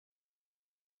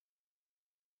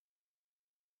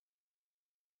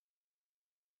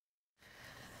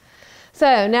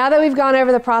So now that we've gone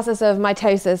over the process of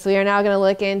mitosis, we are now going to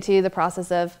look into the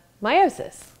process of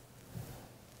meiosis.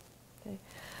 Okay.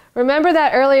 Remember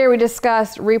that earlier we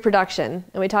discussed reproduction,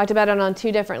 and we talked about it on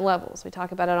two different levels. We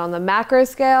talked about it on the macro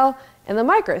scale and the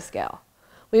micro scale.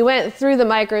 We went through the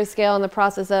micro scale in the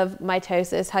process of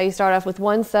mitosis, how you start off with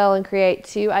one cell and create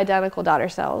two identical daughter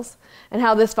cells, and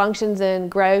how this functions in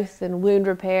growth and wound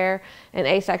repair and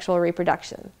asexual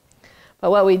reproduction.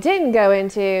 But what we didn't go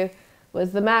into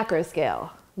was the macro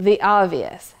scale, the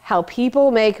obvious, how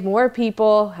people make more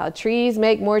people, how trees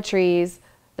make more trees,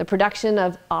 the production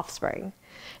of offspring.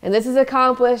 And this is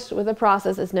accomplished with a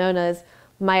process that's known as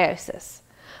meiosis.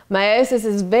 Meiosis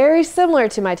is very similar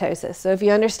to mitosis. So if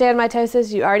you understand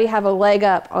mitosis, you already have a leg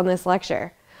up on this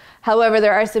lecture. However,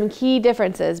 there are some key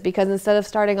differences because instead of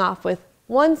starting off with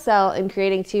one cell and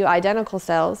creating two identical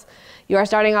cells, you are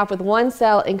starting off with one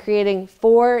cell and creating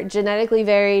 4 genetically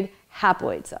varied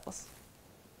haploid cells.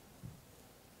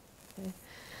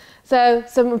 So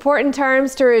some important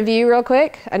terms to review real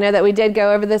quick. I know that we did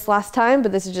go over this last time,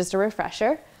 but this is just a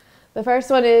refresher. The first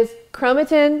one is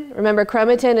chromatin. Remember,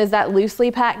 chromatin is that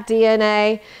loosely packed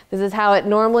DNA. This is how it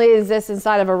normally exists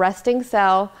inside of a resting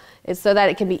cell. It's so that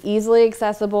it can be easily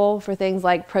accessible for things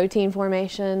like protein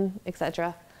formation,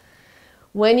 etc.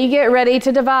 When you get ready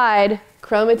to divide,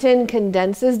 chromatin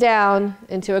condenses down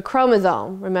into a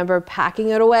chromosome. Remember,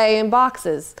 packing it away in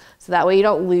boxes so that way you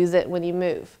don't lose it when you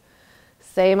move.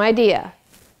 Same idea.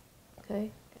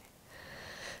 Okay.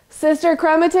 Sister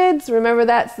chromatids, remember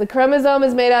that the chromosome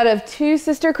is made out of 2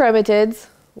 sister chromatids,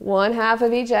 one half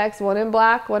of each X, one in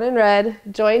black, one in red,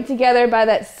 joined together by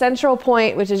that central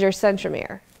point, which is your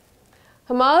centromere.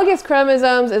 Homologous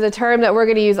chromosomes is a term that we're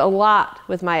going to use a lot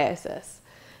with meiosis.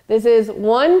 This is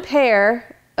one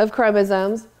pair of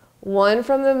chromosomes, one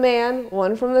from the man,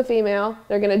 one from the female.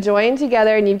 They're going to join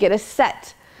together and you get a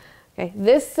set. Okay.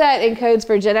 This set encodes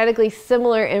for genetically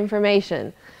similar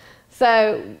information.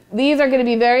 So these are going to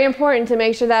be very important to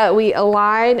make sure that we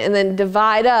align and then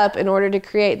divide up in order to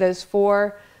create those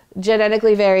 4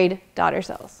 genetically varied daughter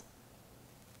cells.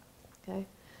 Okay.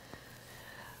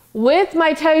 With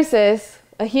mitosis,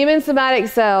 a human somatic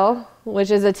cell, which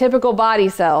is a typical body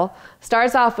cell,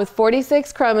 starts off with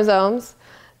 46 chromosomes,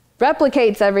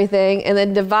 replicates everything, and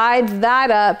then divides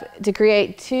that up to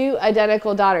create 2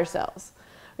 identical daughter cells.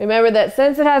 Remember that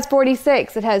since it has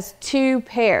 46, it has 2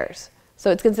 pairs. So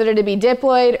it's considered to be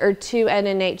diploid or 2N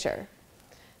in nature.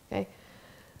 Okay.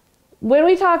 When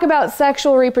we talk about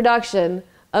sexual reproduction,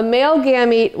 a male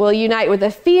gamete will unite with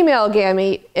a female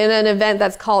gamete in an event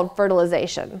that's called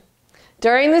fertilization.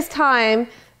 During this time,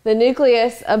 the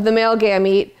nucleus of the male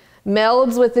gamete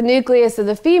melds with the nucleus of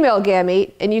the female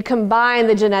gamete, and you combine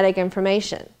the genetic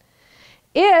information.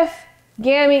 If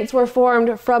gametes were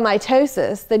formed from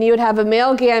mitosis, then you would have a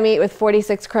male gamete with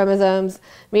 46 chromosomes,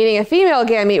 meaning a female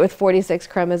gamete with 46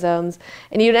 chromosomes,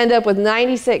 and you'd end up with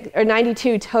 96 or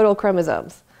 92 total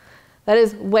chromosomes. That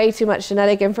is way too much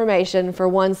genetic information for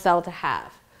one cell to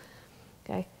have.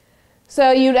 Okay.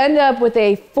 So you'd end up with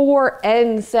a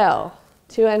 4N cell,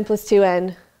 2N plus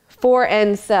 2N,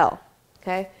 4N cell.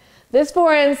 Okay. This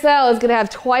 4N cell is going to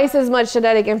have twice as much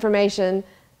genetic information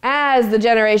as the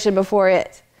generation before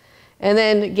it. And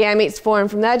then gametes formed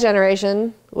from that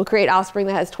generation will create offspring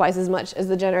that has twice as much as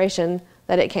the generation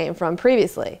that it came from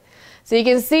previously. So you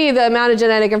can see the amount of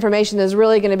genetic information is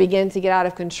really going to begin to get out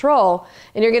of control,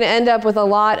 and you're going to end up with a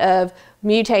lot of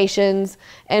mutations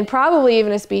and probably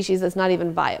even a species that's not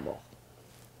even viable.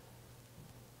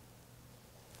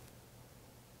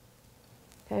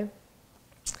 Okay.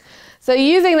 So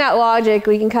using that logic,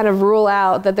 we can kind of rule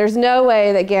out that there's no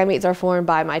way that gametes are formed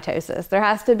by mitosis. There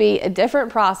has to be a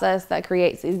different process that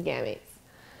creates these gametes.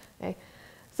 Okay.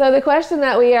 So the question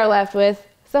that we are left with,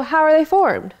 so how are they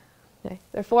formed? Okay.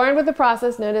 They're formed with a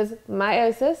process known as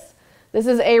meiosis. This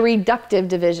is a reductive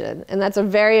division, and that's a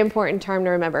very important term to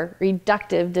remember,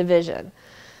 reductive division.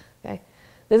 Okay.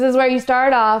 This is where you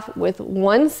start off with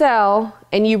one cell,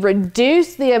 and you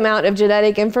reduce the amount of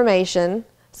genetic information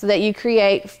so that you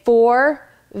create 4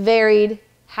 varied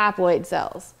haploid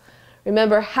cells.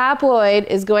 Remember, haploid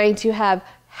is going to have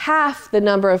half the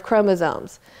number of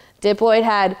chromosomes. Diploid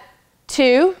had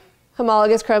 2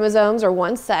 homologous chromosomes, or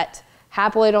 1 set.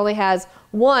 Haploid only has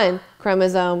 1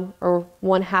 chromosome, or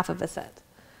 1/2 of a set.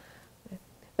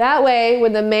 That way,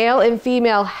 when the male and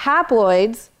female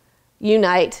haploids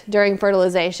unite during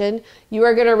fertilization, you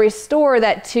are going to restore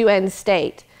that 2N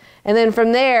state. And then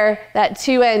from there, that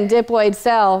 2N diploid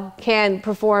cell can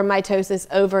perform mitosis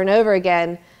over and over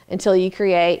again until you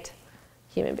create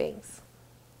human beings.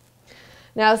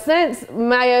 Now, since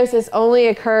meiosis only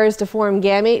occurs to form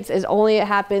gametes, it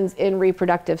happens in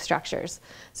reproductive structures.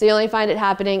 So you only find it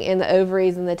happening in the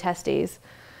ovaries and the testes,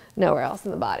 nowhere else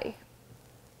in the body.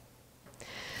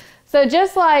 So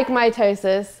just like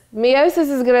mitosis, meiosis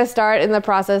is going to start in the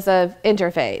process of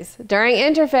interphase. During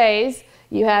interphase,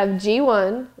 you have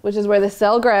G1, which is where the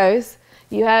cell grows.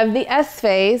 You have the S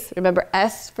phase, remember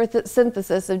S for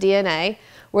synthesis of DNA,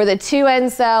 where the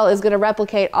 2N cell is going to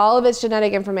replicate all of its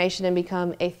genetic information and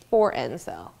become a 4N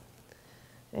cell,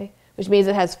 okay? Which means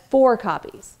it has 4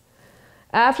 copies.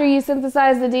 After you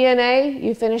synthesize the DNA,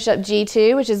 you finish up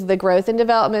G2, which is the growth and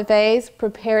development phase,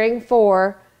 preparing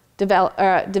for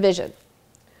division.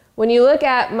 When you look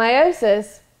at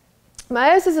meiosis,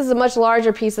 meiosis is a much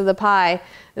larger piece of the pie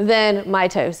than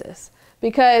mitosis,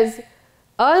 because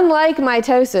unlike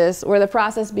mitosis, where the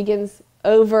process begins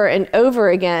over and over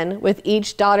again with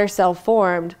each daughter cell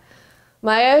formed,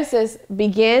 meiosis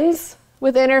begins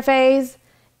with interphase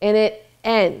and it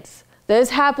ends.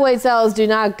 Those haploid cells do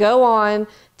not go on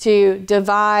to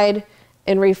divide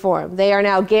and reform. They are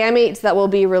now gametes that will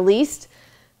be released,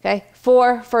 okay,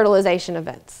 for fertilization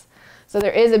events. So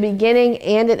there is a beginning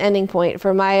and an ending point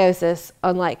for meiosis,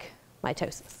 unlike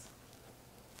mitosis.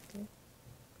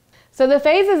 So the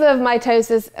phases of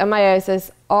mitosis and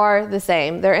meiosis are the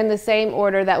same. They're in the same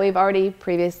order that we've already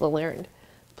previously learned.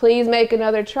 Please make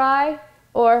another try,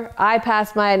 or I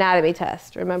passed my anatomy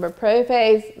test. Remember,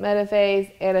 prophase,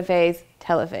 metaphase, anaphase,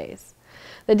 telophase.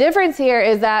 The difference here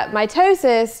is that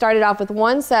mitosis started off with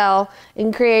 1 cell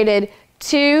and created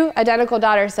 2 identical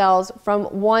daughter cells from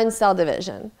 1 cell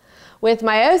division. With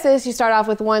meiosis, you start off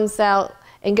with 1 cell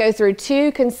and go through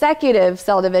 2 consecutive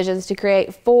cell divisions to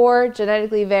create 4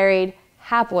 genetically varied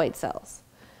haploid cells.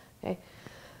 Okay.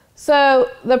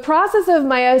 So the process of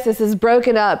meiosis is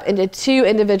broken up into 2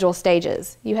 individual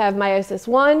stages. You have meiosis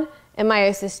 1 and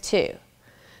meiosis 2.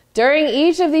 During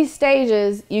each of these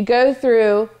stages, you go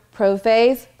through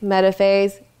prophase,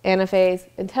 metaphase, anaphase,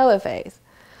 and telophase.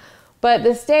 But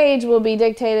the stage will be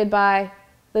dictated by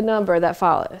the number that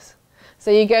follows. So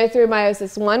you go through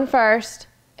meiosis 1 first,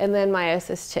 and then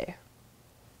meiosis 2.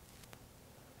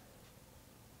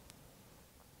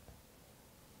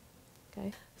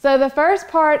 Okay. So the first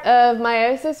part of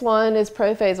meiosis 1 is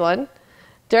prophase 1.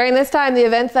 During this time, the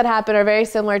events that happen are very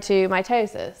similar to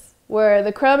mitosis, where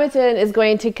the chromatin is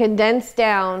going to condense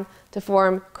down to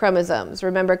form chromosomes.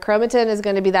 Remember, chromatin is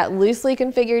going to be that loosely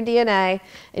configured DNA,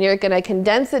 and you're going to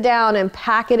condense it down and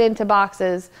pack it into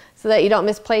boxes so that you don't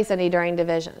misplace any during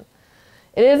division.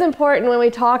 It is important when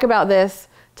we talk about this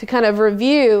to kind of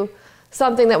review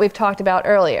something that we've talked about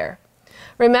earlier.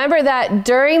 Remember that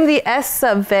during the S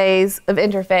subphase of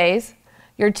interphase,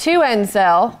 your 2N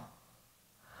cell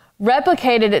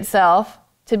replicated itself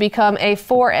to become a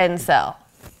 4N cell.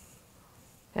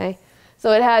 Okay?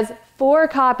 So it has 4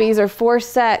 copies or 4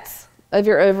 sets of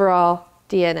your overall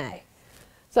DNA.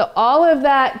 So all of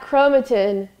that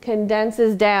chromatin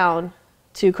condenses down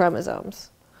to chromosomes.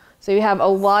 So you have a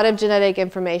lot of genetic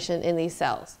information in these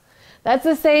cells. That's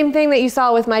the same thing that you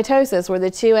saw with mitosis, where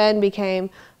the 2N became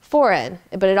 4N,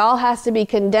 but it all has to be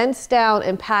condensed down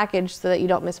and packaged so that you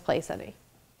don't misplace any.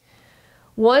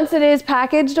 Once it is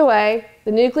packaged away,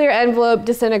 the nuclear envelope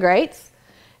disintegrates,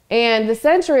 and the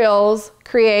centrioles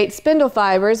create spindle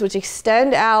fibers which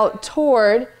extend out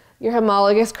toward your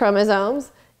homologous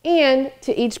chromosomes and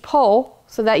to each pole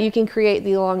so that you can create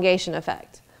the elongation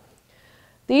effect.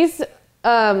 These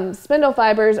spindle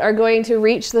fibers are going to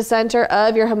reach the center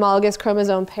of your homologous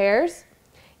chromosome pairs.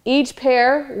 Each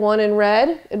pair, one in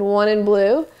red and one in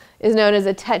blue, is known as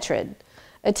a tetrid.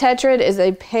 A tetrid is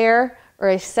a pair or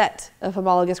a set of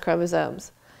homologous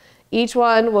chromosomes. Each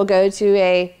one will go to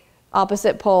an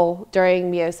opposite pole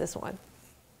during meiosis 1.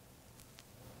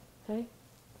 Okay.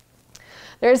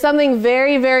 There's something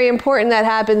very, very important that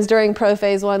happens during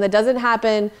prophase 1 that doesn't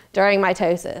happen during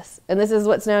mitosis, and this is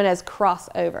what's known as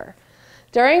crossover.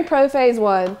 During prophase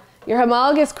 1, your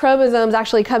homologous chromosomes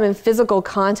actually come in physical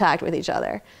contact with each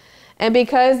other. And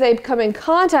because they come in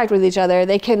contact with each other,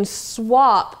 they can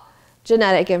swap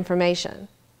genetic information,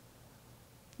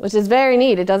 which is very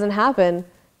neat. It doesn't happen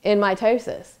in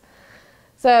mitosis.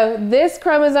 So this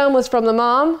chromosome was from the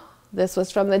mom, this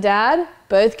was from the dad.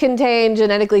 Both contain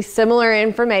genetically similar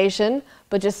information,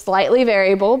 but just slightly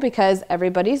variable because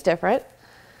everybody's different.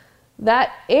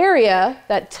 That area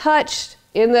that touched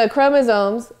in the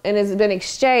chromosomes and has been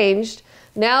exchanged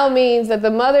now means that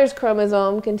the mother's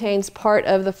chromosome contains part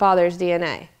of the father's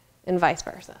DNA and vice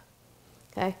versa.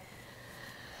 Okay?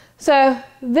 So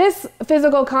this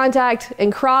physical contact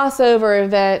and crossover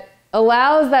event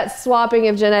allows that swapping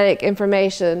of genetic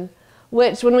information,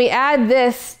 which when we add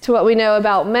this to what we know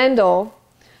about Mendel,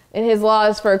 and his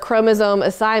laws for chromosome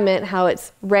assignment, how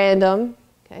it's random.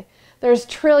 Okay? There's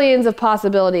trillions of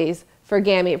possibilities for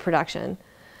gamete production.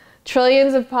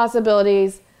 Trillions of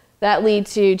possibilities that lead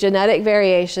to genetic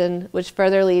variation, which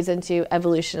further leads into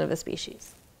evolution of a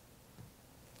species.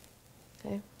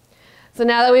 Okay? So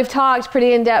now that we've talked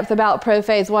pretty in depth about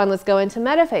prophase 1, let's go into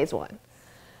metaphase 1.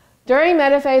 During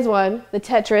metaphase 1, the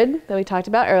tetrad that we talked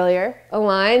about earlier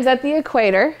aligns at the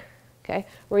equator, okay,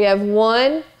 where you have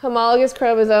one homologous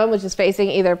chromosome which is facing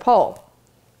either pole.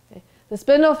 Okay. The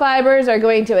spindle fibers are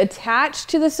going to attach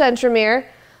to the centromere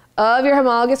of your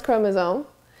homologous chromosome,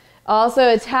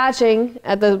 also attaching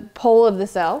at the pole of the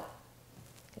cell.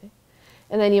 Okay.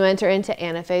 And then you enter into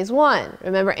anaphase 1.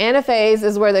 Remember, anaphase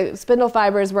is where the spindle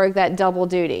fibers work that double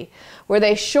duty, where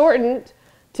they shorten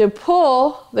to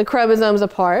pull the chromosomes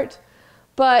apart,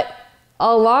 but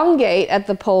elongate at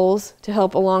the poles to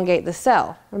help elongate the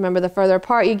cell. Remember, the further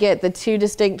apart you get, the two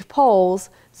distinct poles,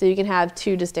 so you can have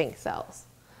two distinct cells.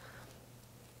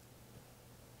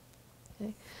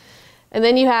 Okay. And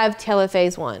then you have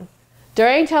telophase 1.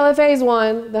 During telophase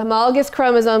 1, the homologous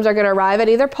chromosomes are going to arrive at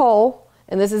either pole,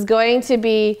 and this is going to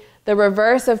be the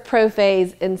reverse of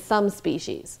prophase in some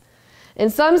species. In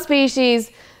some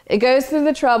species, it goes through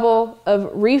the trouble of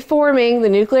reforming the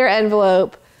nuclear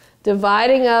envelope,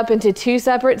 dividing up into two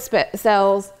separate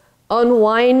cells,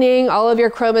 unwinding all of your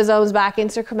chromosomes back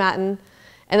into chromatin,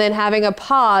 and then having a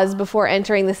pause before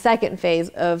entering the second phase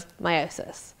of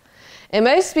meiosis. In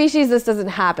most species, this doesn't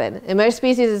happen. In most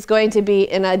species, it's going to be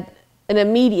an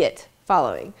immediate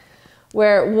following,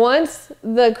 where once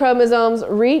the chromosomes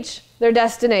reach their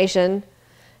destination,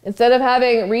 instead of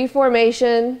having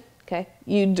reformation, okay,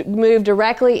 you move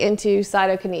directly into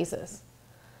cytokinesis.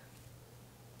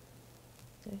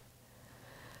 Okay.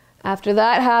 After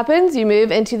that happens, you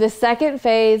move into the second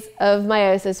phase of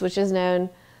meiosis, which is known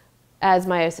as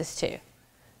meiosis 2.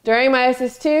 During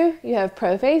meiosis 2, you have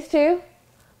prophase 2,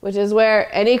 which is where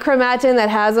any chromatin that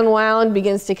has unwound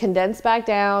begins to condense back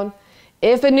down.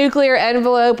 If a nuclear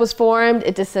envelope was formed,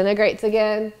 it disintegrates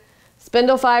again.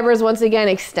 Spindle fibers once again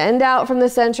extend out from the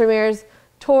centromeres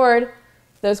toward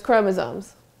those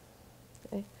chromosomes.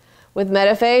 Okay. With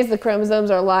metaphase, the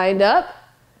chromosomes are lined up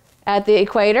at the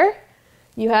equator.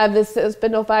 You have the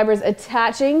spindle fibers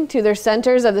attaching to their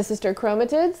centers of the sister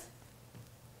chromatids.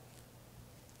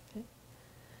 Okay.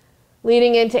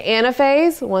 Leading into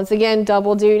anaphase, once again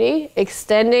double duty,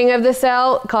 extending of the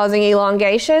cell causing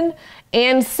elongation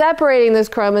and separating those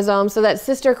chromosomes so that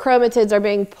sister chromatids are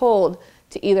being pulled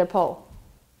to either pole.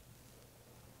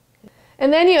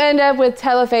 And then you end up with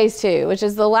telophase 2, which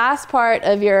is the last part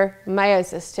of your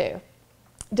meiosis 2.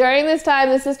 During this time,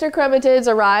 the sister chromatids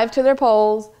arrive to their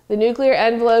poles, the nuclear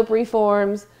envelope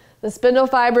reforms, the spindle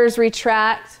fibers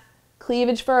retract,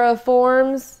 cleavage furrow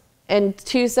forms, and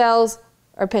two cells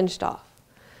are pinched off.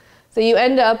 So you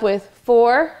end up with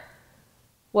 4,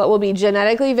 what will be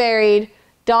genetically varied,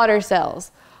 daughter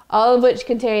cells, all of which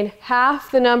contain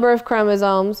half the number of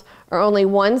chromosomes, or only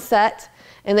one set,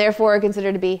 and therefore are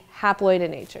considered to be haploid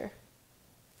in nature.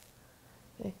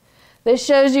 Okay. This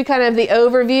shows you kind of the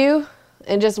overview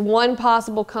and just one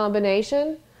possible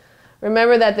combination.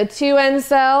 Remember that the 2N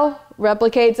cell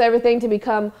replicates everything to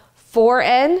become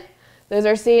 4N. Those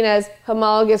are seen as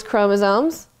homologous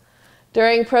chromosomes.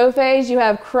 During prophase, you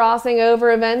have crossing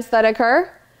over events that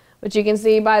occur, which you can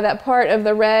see by that part of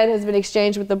the red has been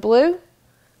exchanged with the blue.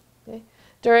 Okay.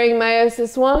 During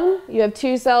meiosis 1, you have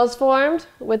 2 cells formed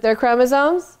with their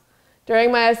chromosomes. During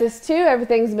meiosis 2,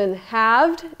 everything's been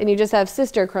halved, and you just have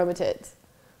sister chromatids.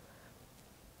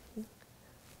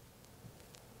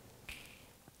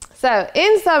 So,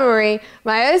 in summary,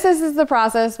 meiosis is the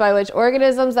process by which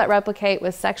organisms that replicate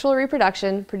with sexual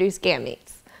reproduction produce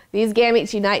gametes. These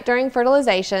gametes unite during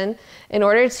fertilization in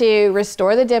order to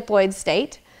restore the diploid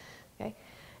state, okay,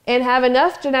 and have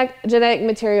enough genetic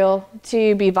material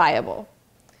to be viable.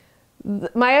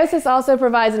 Meiosis also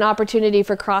provides an opportunity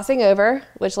for crossing over,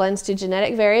 which lends to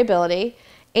genetic variability,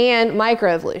 and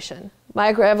microevolution.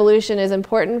 Microevolution is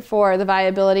important for the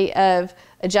viability of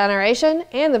a generation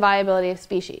and the viability of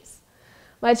species.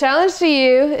 My challenge to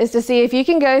you is to see if you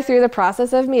can go through the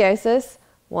process of meiosis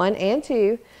 1 and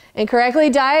 2 and correctly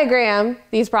diagram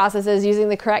these processes using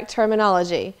the correct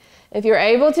terminology. If you're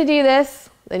able to do this,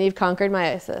 then you've conquered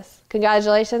meiosis.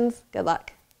 Congratulations, good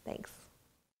luck. Thanks.